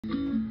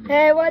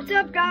Hey, what's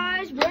up,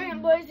 guys?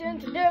 Brian Blazer, and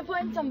today we're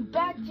playing some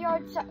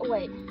backyard.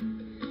 Wait,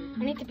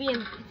 I need to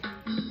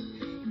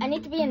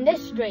be in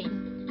this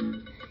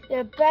stream.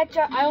 Yeah,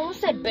 backyard. I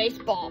almost said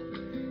baseball.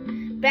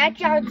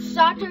 Backyard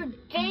soccer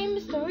game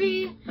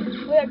 3.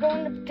 We are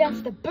going up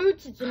against the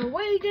Boots. It's an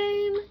away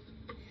game.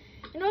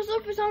 And also,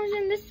 for some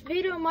reason, this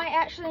video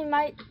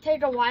might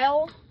take a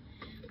while.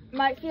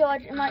 Might feel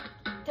like it might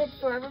take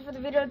forever for the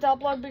video to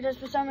upload because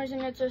for some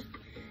reason it's just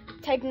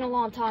taking a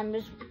long time.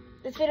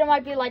 This video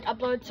might be like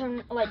uploaded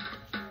to like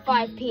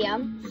 5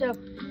 p.m. So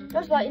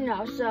just let you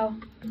know. So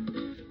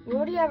we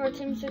already have our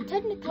team. So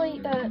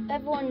technically,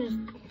 everyone is.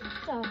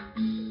 So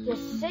yes,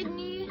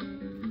 Sydney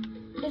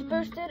is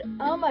boosted.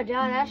 Oh my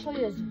God,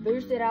 Ashley is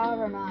boosted out of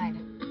her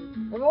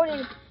mind. We've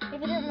already. If you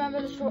didn't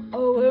remember the story,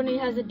 oh, only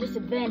has a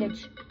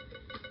disadvantage.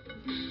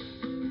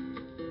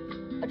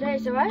 Okay,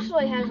 so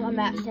Ashley has a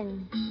max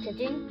in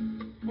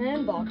kicking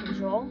and ball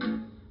control.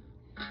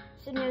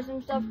 Sydney has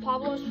some stuff.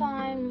 Pablo's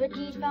fine.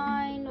 Ricky's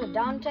fine.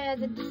 Dante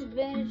has a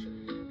disadvantage.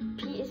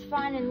 Pete is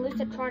fine, and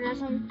Lisa Trott has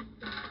some.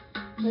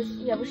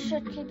 Yeah, we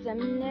should keep them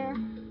in there.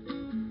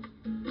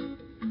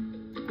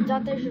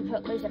 Dante should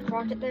put Lisa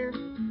Crockett there.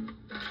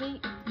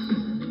 Pete.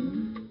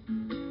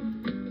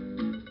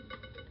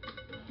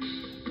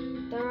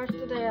 The rest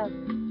of the,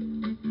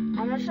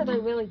 I'm not sure they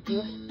really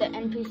do. The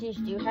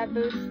NPCs do have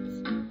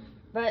boosts,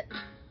 but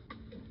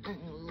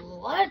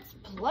let's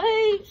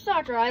play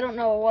soccer. I don't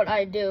know what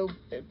I do.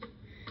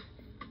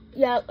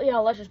 Yeah,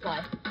 let's just play.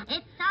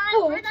 It's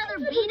time for another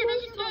B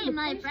Division game,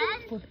 my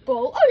friend.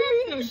 Football.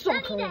 This is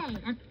Sunny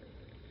Day.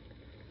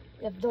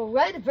 Yeah, the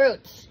red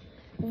boots.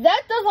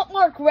 That doesn't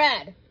look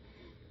red.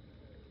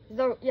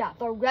 The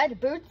red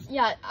boots.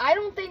 Yeah, I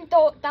don't think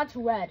that's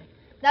red.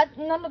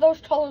 None of those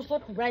colors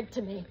look red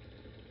to me.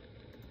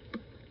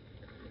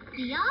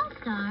 The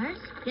All-Stars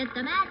get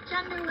the match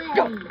underway.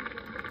 Go.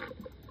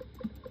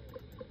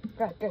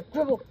 Right,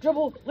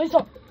 dribble,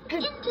 Lisa.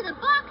 Into the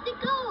box it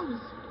goes.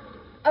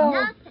 Oh.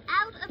 Knocked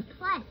out of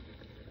play.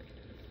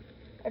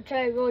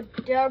 Okay, well,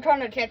 they're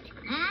trying to kick.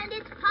 And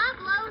it's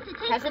Pablo to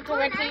take Pass the it to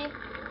corner. Ricky.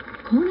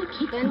 Corner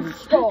kick Then for a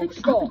score.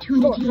 perfect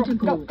opportunity to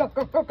Go.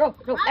 goal.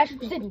 No,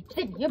 Ashley, Sydney,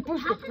 you're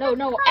boosted.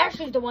 No,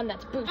 Ashley's the one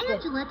that's boosted.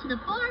 Angela to the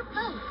far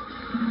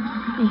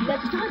post.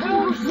 Let's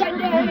go,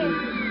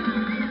 Sydney!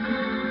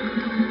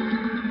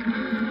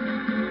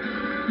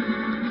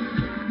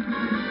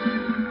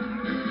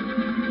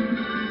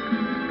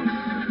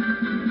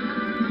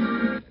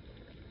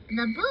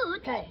 The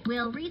Boots Okay.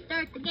 will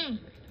restart the game.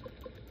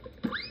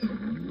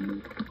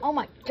 Oh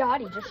my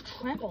God, he just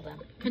trampled him.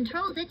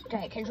 Controls it.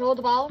 Okay, control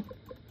the ball.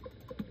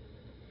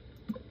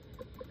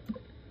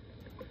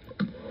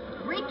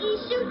 Ricky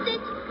shoots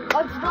it.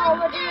 Let's go,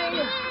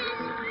 Ricky!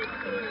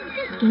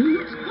 This game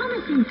looks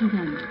promising for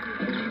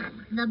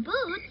them. The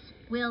Boots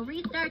will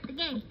restart the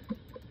game.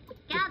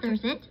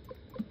 Gathers it.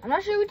 I'm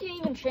not sure we can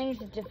even change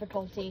the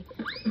difficulty.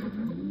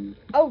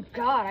 Oh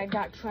God, I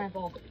got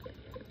trampled.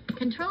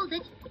 Controls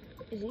it.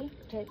 Is he?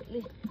 Okay,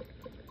 Lisa.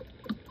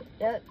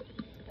 Yeah.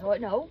 Oh,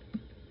 no.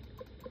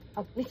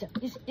 Oh, Lisa.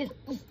 Yes.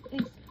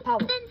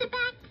 Pablo. Sends it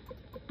back.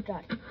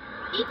 God.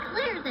 He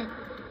clears it.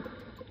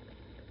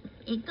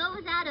 It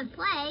goes out of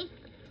play.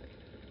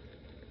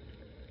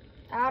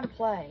 Out of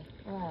play.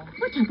 Oh.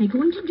 What are they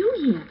going to do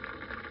here?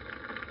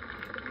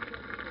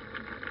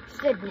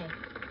 Sydney.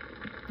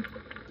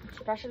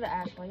 Pressure to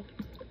Ashley.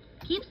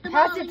 Keeps the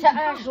Pass ball it in to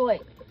control. Ashley.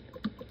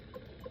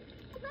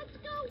 Let's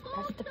go.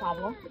 Pass it to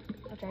Pablo.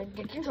 Okay,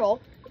 get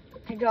control.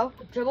 Okay, go.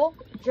 Dribble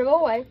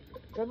away.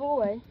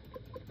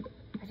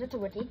 Pass it to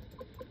Ricky.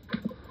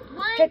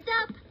 Winds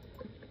up.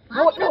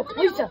 No, Lock it up the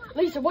middle.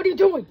 Lisa, what are you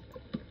doing?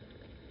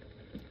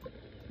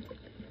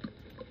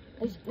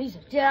 Lisa,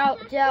 get out.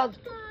 Get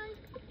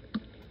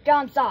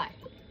onside.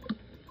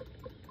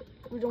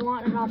 We don't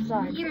want an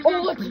offside. Here's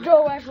Oh, let's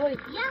go, Ashley.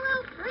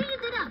 Yellow frees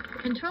it up.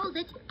 Controls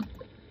it.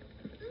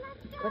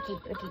 Ricky,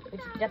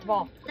 get the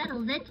ball.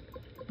 Settles it.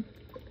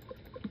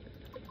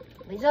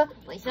 Lisa,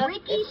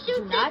 Ricky shoots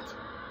do not. it.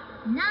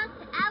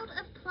 Knocked out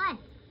of play.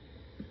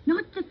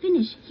 Not the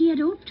finish he had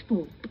hoped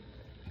for.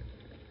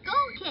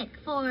 Goal kick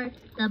for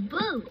the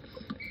Boots.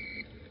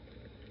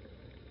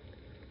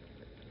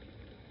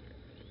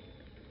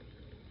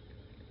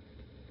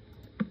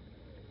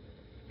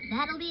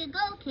 That'll be a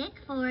goal kick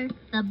for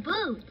the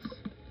Boots.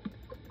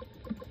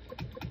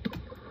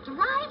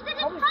 Drives it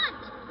in front.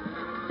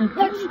 The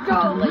Let's goalie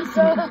go, couldn't Lisa.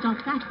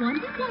 stop that one.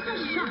 What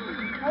a shot.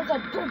 That was a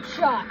good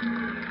shot.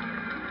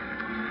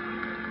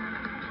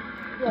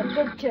 Yeah,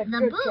 good kick, The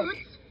good Boots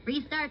kick.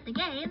 restart the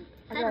game.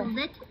 Okay. Settles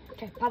it.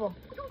 Okay, Pablo.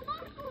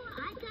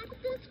 I got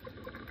this.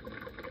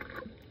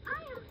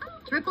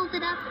 Triples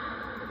it up.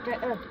 Okay,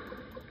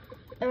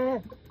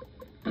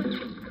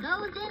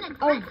 Goes in aggressively.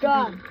 Oh,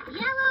 God.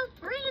 Yellow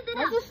frees it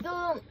I up. just still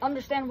don't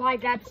understand why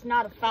that's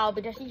not a foul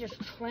because he just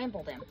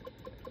trampled him.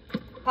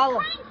 Pablo.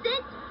 Cranks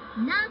it.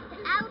 Knocked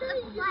out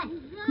of play.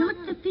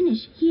 Not the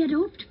finish he had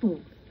hoped for.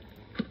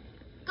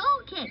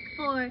 Goal kick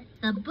for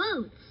the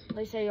Boots.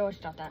 Lisa, you always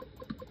stop that.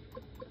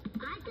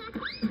 I got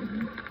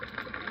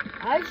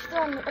I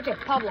still... Okay,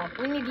 Pablo,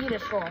 we need you to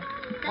score.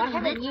 Why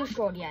haven't you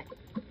scored yet?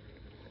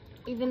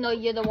 Even though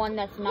you're the one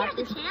that's not.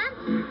 Here's a chance.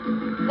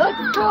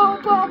 Let's go,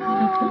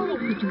 Bubble! Bullet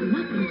could do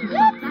nothing to Let's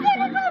stop get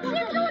that it up!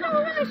 Even though I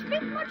don't really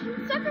speak much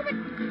in soccer, but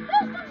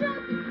let's go,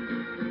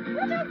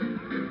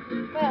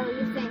 well,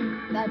 you're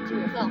saying that to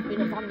yourself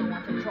because I'm the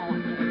one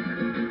controlling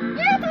it.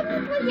 Yeah,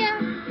 technically, yeah.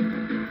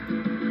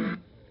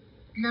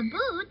 The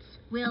boots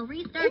will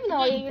restart the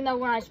game. Even though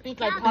when I speak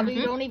like Pablo,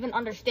 you don't even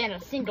understand a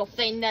single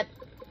thing that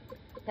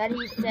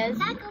he says.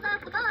 Tackled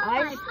off the ball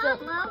I by still-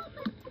 Pablo.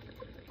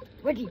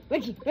 Ricky,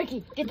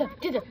 get the.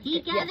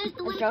 He gathers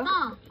the let's loose go.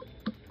 ball.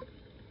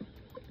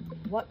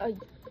 What are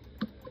you?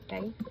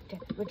 Okay,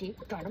 Ricky,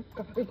 got him.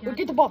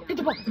 Get the ball.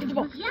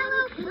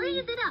 Yellow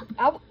frees it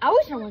up. I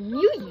wish no one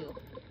knew you.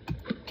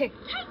 Okay,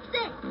 Takes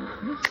it.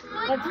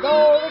 let's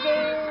go,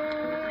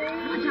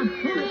 What a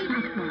Ricky. bullet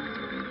that was.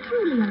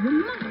 Truly a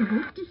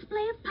remarkable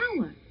display of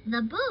power.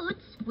 The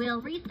boots will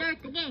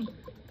restart the game.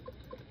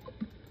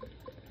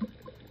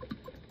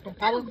 Okay,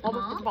 Pablo,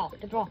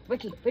 get the ball.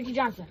 Ricky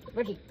Johnson,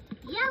 Ricky.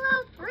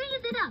 Yellow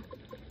frees it up.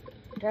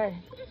 Okay,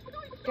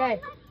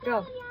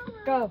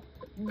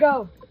 go.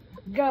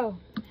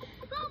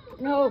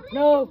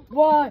 No,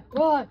 why?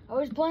 I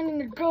was planning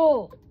the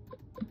goal.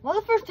 Well,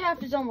 the first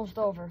half is almost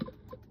over.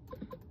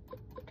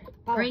 Okay,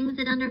 Pablo. Brings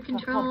it under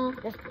control.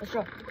 Yes, let's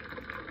go.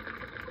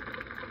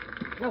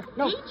 No.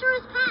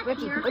 Dangerous pass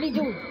Ricky, here. what are you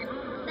doing?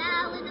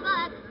 Foul in the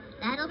box.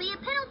 That'll be a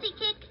penalty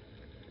kick.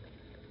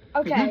 The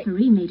Okay,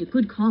 referee made a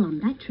good call on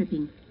that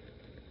tripping.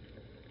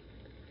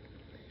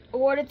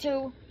 awarded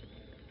to.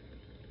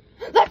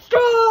 Let's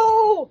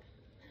go!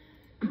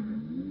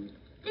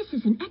 This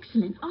is an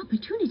excellent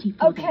opportunity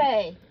for them.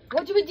 Okay,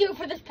 what do we do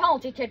for this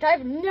penalty kick?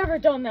 I've never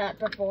done that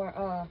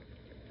before.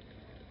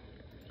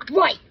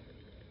 Right.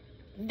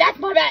 That's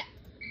my bet.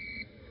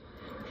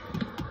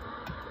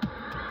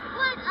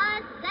 What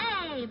a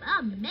save.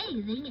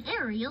 Amazing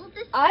aerial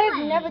display. I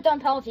have never done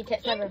penalty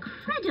kicks ever.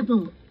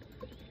 Incredible.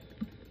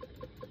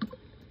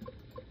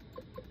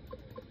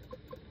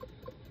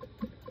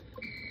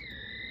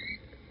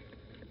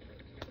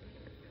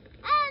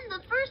 And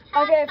the first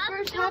half Okay, comes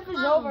first to a half is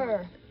close.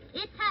 over.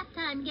 It's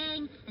halftime,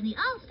 gang, and the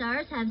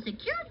All-Stars have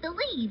secured the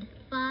lead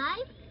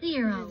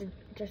 5-0.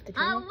 Just a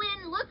A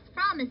win looks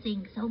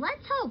promising, so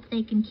let's hope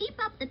they can keep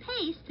up the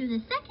pace through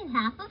the second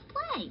half of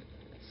play.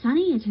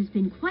 Sonny, it has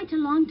been quite a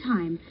long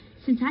time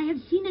since I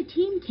have seen a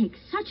team take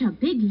such a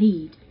big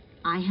lead.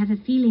 I have a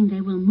feeling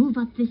they will move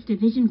up this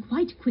division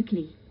quite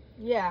quickly.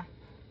 Yeah.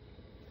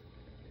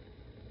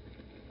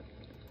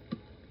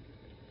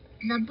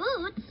 The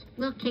Boots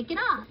will kick it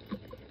off.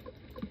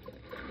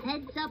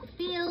 Heads up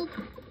field.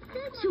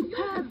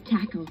 Superb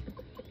tackle.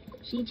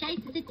 She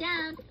chases it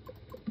down.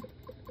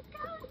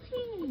 Go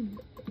team.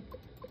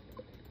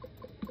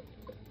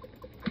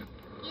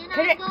 In Hit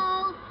our it.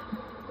 goal.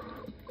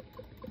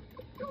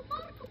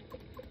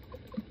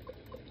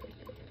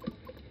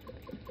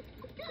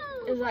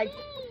 It's like,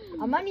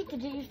 I might need to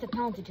get used to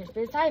penalty kicks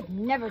because I've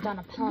never done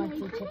a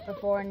penalty kick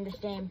before in this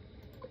game.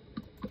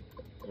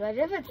 But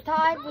if it's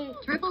tied, we.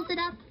 Dribbles it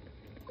up.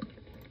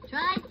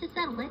 Tries to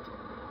settle it.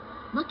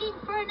 Looking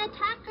for an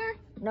attacker.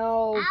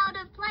 No. Out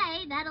of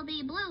play. That'll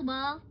be blue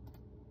ball.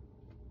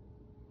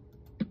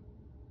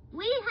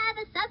 We have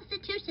a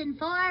substitution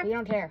for We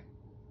don't care.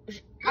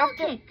 goal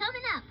kick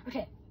coming up.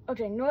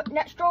 Okay,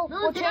 next roll,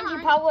 we'll Moves it change you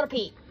on. Pablo to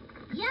Pete.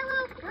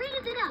 Yellow frees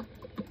it up.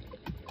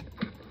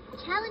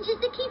 Challenges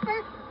the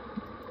keeper.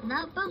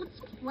 The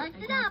Boots flex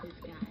it up.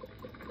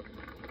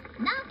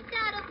 Knocked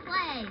out of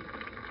play.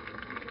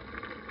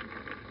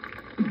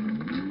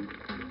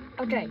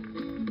 Okay.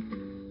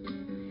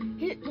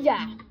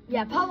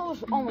 Yeah,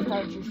 Pablo's almost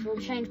out of juice. We'll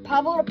change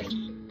Pablo to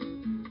Pete.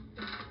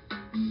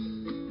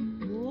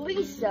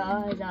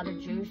 Lisa is out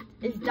of juice.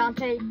 Is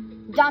Dante?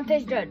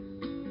 Dante's good.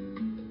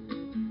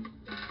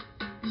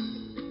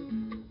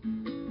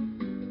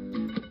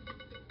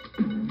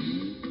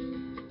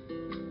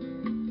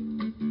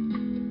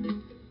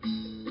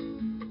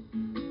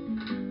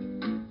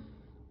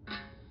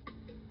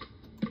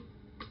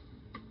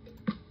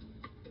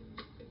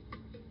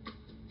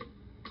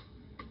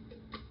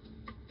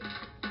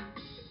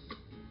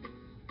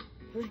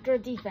 Who's good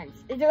at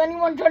defense? Is there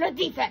anyone good at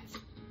defense?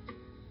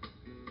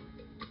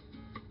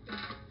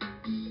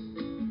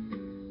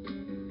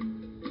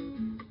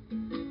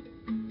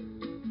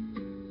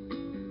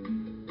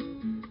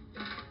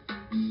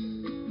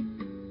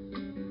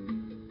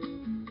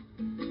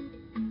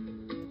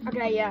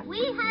 Okay, yeah.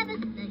 We have a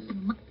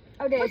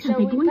Okay, What so are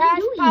they we going to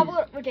passed do here?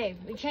 Pablo. Okay,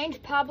 we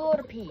changed Pablo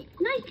to Pete.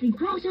 Nicely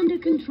brought under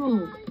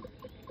control.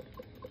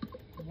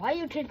 Why are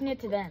you kicking it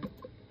to them?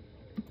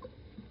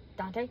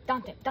 Dante.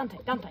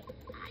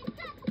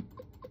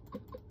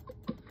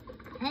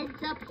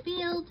 heads up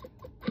field.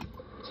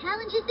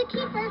 Challenges the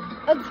keeper.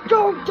 Let's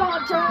go,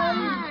 Dante!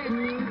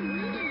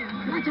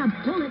 What a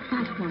bullet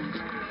that was.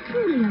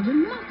 Truly a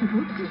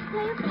remarkable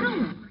display of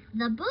power.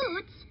 The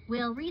Boots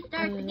will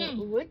restart the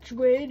game. Which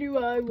way do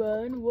I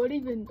run?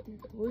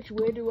 Which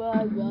way do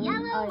I run?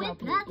 Yellow I know, with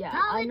Pete. that Yeah,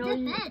 solid I know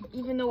you. defense.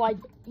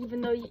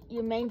 Even though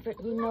you main for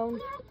you know.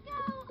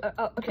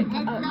 Okay.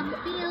 Heads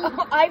up field.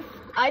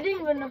 I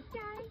didn't even know.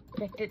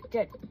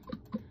 Good.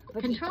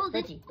 Ricky, Controls it.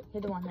 Ricky,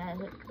 you're the one that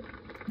has it.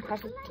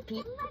 Pass it to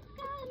Pete.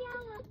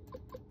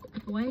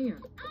 Where?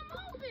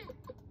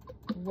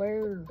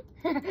 Where?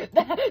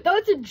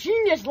 That's a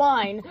genius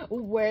line.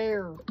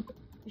 Where?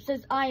 It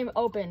says I am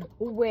open.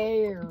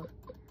 Where?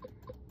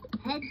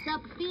 Heads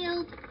up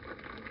field.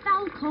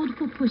 Foul called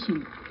for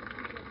pushing.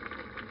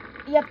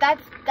 Yep,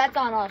 that's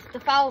on us. The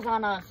foul's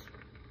on us.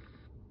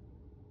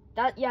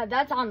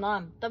 That's on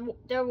them.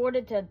 They're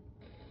awarded to.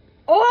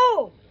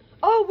 Oh,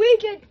 we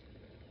get.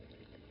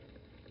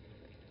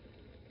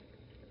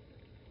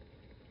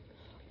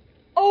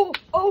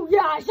 Oh yeah,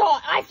 I saw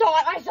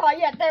it.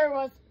 Yeah, there it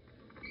was.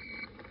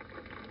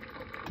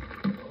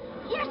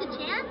 Here's a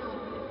chance.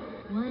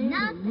 Wait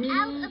Knocked a minute.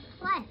 out of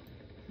play.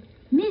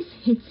 Miss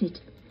hits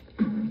it.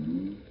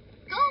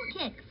 Goal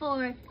kick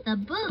for the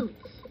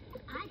Boots.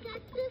 I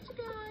got this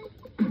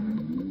guy.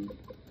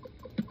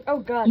 Oh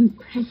god.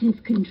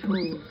 Impressive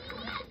control.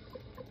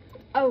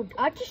 Oh,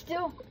 I can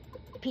still.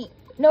 Pete.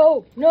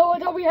 No, I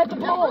thought we had the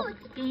The ball.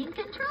 Boots gain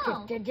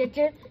control. Get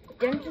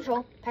in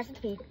control. Pass it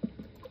to Pete.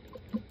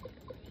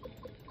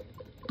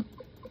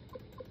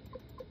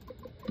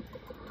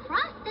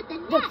 Crossed at the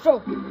net. Let's go.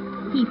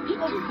 He picked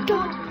his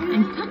shot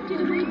and tucked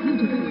it away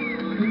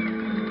beautifully.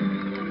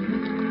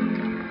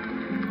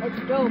 Let's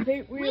go,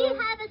 Pete. We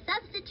have a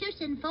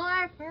substitution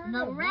for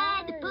the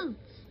Red Boots.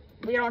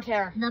 We don't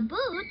care. The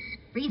Boots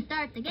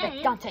restart the Okay,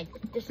 game. Dante.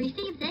 This is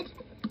Receives it.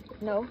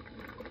 no.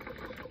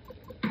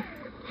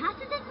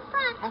 Passes it in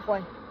front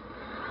Halfway.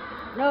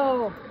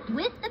 No.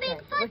 with the big Okay,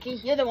 foot. Ricky,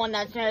 you're the one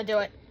that's gonna do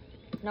it.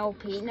 No,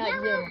 Pete, not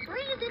Yellow you.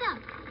 frees it up.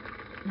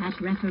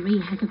 That referee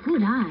has a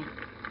good eye.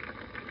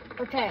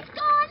 Okay.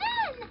 Gone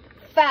in.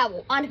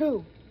 Foul on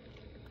who?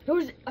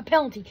 Who's a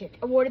penalty kick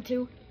awarded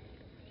to?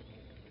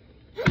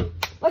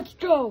 Let's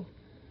go.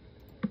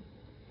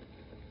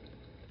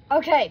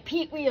 Okay,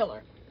 Pete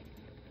Wheeler.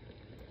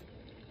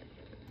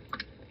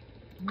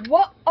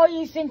 What are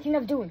you thinking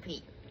of doing,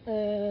 Pete?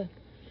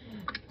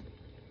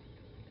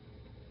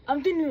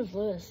 I'm gonna use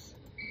this.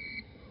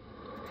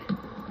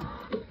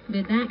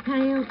 Did that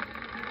count?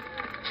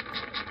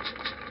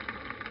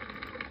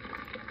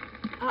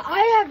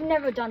 I have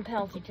never done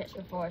penalty kicks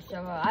before, so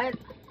I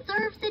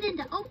Serves it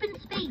into open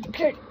space.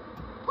 could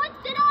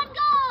Puts it on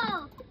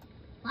goal.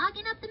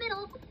 Logging up the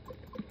middle.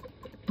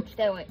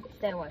 stay away.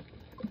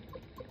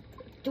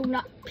 Do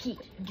not, Pete.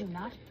 Do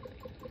not.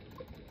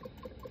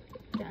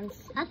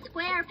 Dance. A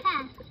square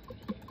pass.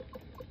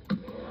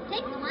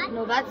 Takes one.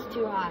 No, that's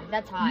too high.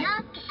 That's high.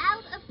 Knocked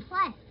out of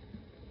play.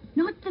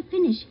 Not the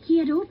finish he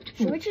had hoped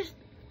Should for. we just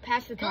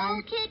pass the Goal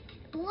time? kick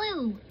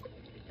blue.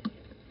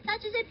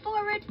 Touches it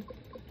forward.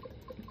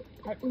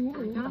 I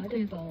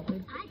did ball.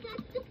 I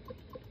got the...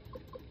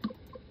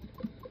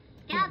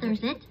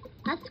 Gathers it.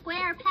 A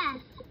square pass.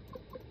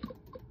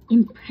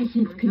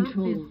 Impressive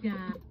control.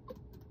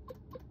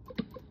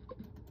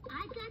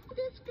 I got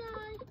this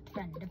guy.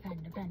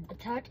 Defend.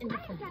 Attack and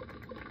defend.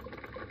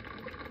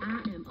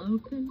 I am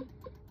open.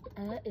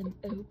 I am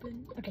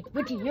open. Okay,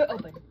 Ricky, you're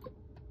open.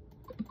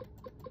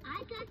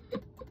 I got the...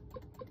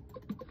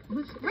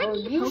 Or Ricky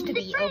used holds to it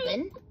be free.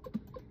 open.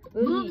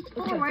 Moves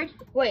Okay. forward.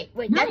 Wait,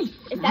 Nice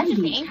is that his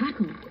sliding game?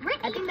 tackle. Ricky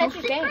I think that's holds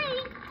his it game.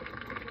 free.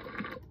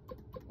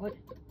 What?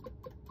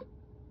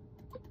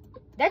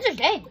 That's his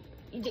game.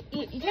 You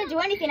can't do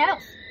anything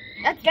else.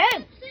 That's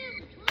game.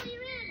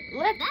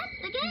 Let's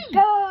That's the game. go.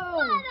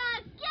 What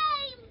a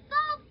game,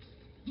 folks!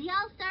 The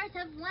All-Stars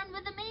have won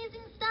with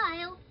amazing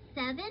style.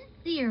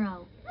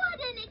 7-0. What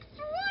an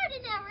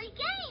extraordinary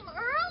game,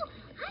 Earl!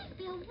 I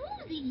feel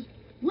woozy.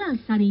 Well,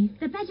 Sonny,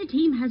 the better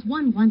team has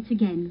won once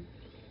again.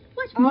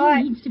 What All more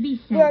right. needs to be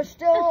said? We're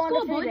still the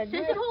scoreboard undefeated.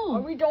 says it all.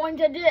 Are we going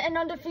to do an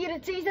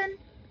undefeated season?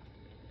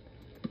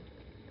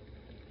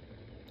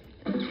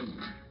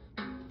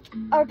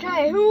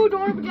 Okay, who are we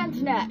going up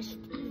against next?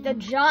 The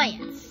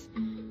Giants.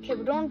 Okay,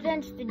 we're going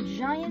against the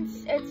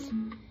Giants.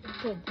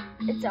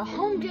 It's a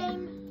home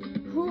game.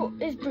 Who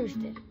is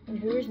boosted and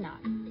who is not?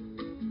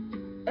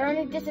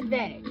 Ernie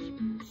disadvantage.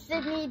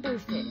 Sydney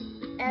boosted.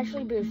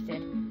 Ashley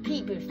boosted.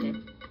 Pete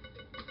boosted.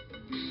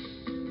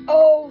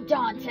 Oh,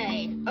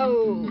 Dante.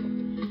 Oh.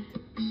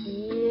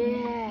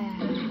 Yeah.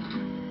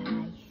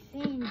 I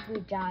think we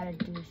gotta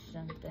do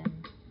something.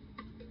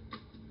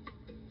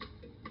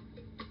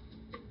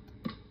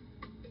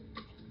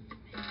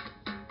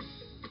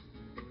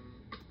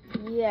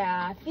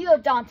 Yeah, I feel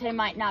Dante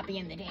might not be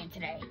in the game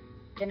today.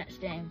 The next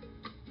game.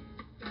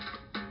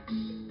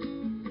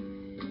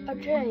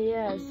 Okay,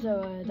 yeah,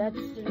 so that's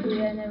the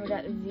and then we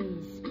got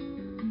these.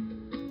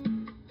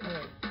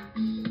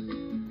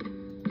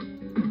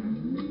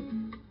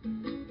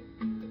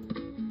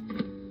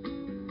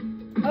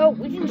 Oh,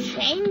 we can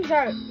change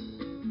our.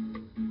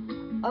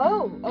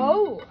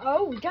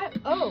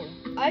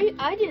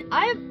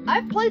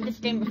 I've played this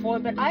game before,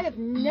 but I've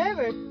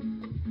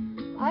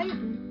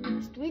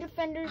Street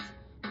Offenders?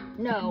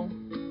 No.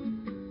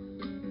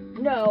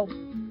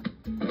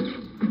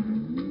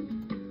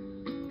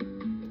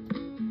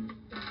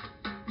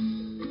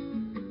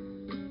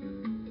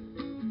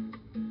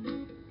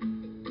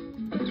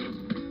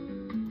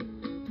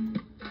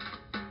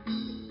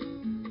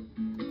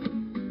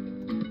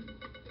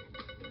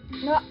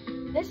 No,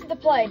 this is the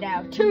play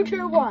now.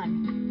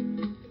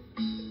 2-2-1.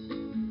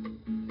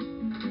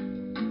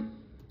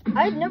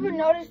 I've never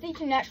noticed you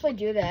can actually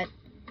do that.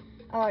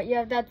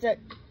 Yeah, that's it.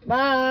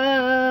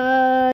 Bye.